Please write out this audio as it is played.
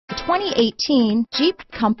The 2018 Jeep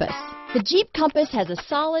Compass. The Jeep Compass has a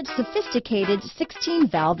solid, sophisticated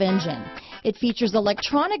 16-valve engine. It features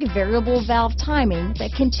electronic variable valve timing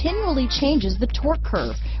that continually changes the torque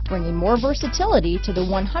curve, bringing more versatility to the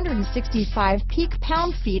 165 peak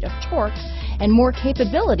pound-feet of torque and more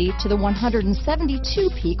capability to the 172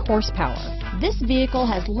 peak horsepower. This vehicle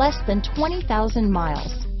has less than 20,000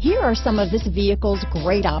 miles. Here are some of this vehicle's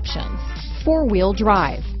great options: four-wheel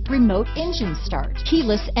drive, remote engine start,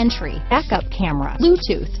 keyless entry, backup camera,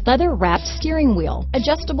 Bluetooth, leather-wrapped steering wheel,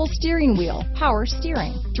 adjustable steering wheel, power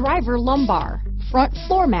steering, driver lumbar, front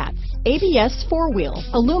floor mats, ABS four-wheel,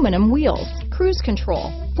 aluminum wheels, cruise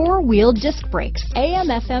control, four-wheel disc brakes,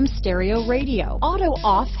 AM/FM stereo radio,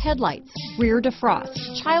 auto-off headlights, rear defrost,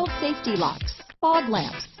 child safety locks, fog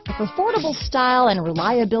lamps. If affordable style and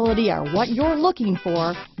reliability are what you're looking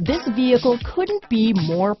for, this vehicle couldn't be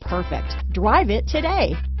more perfect. Drive it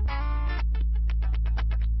today.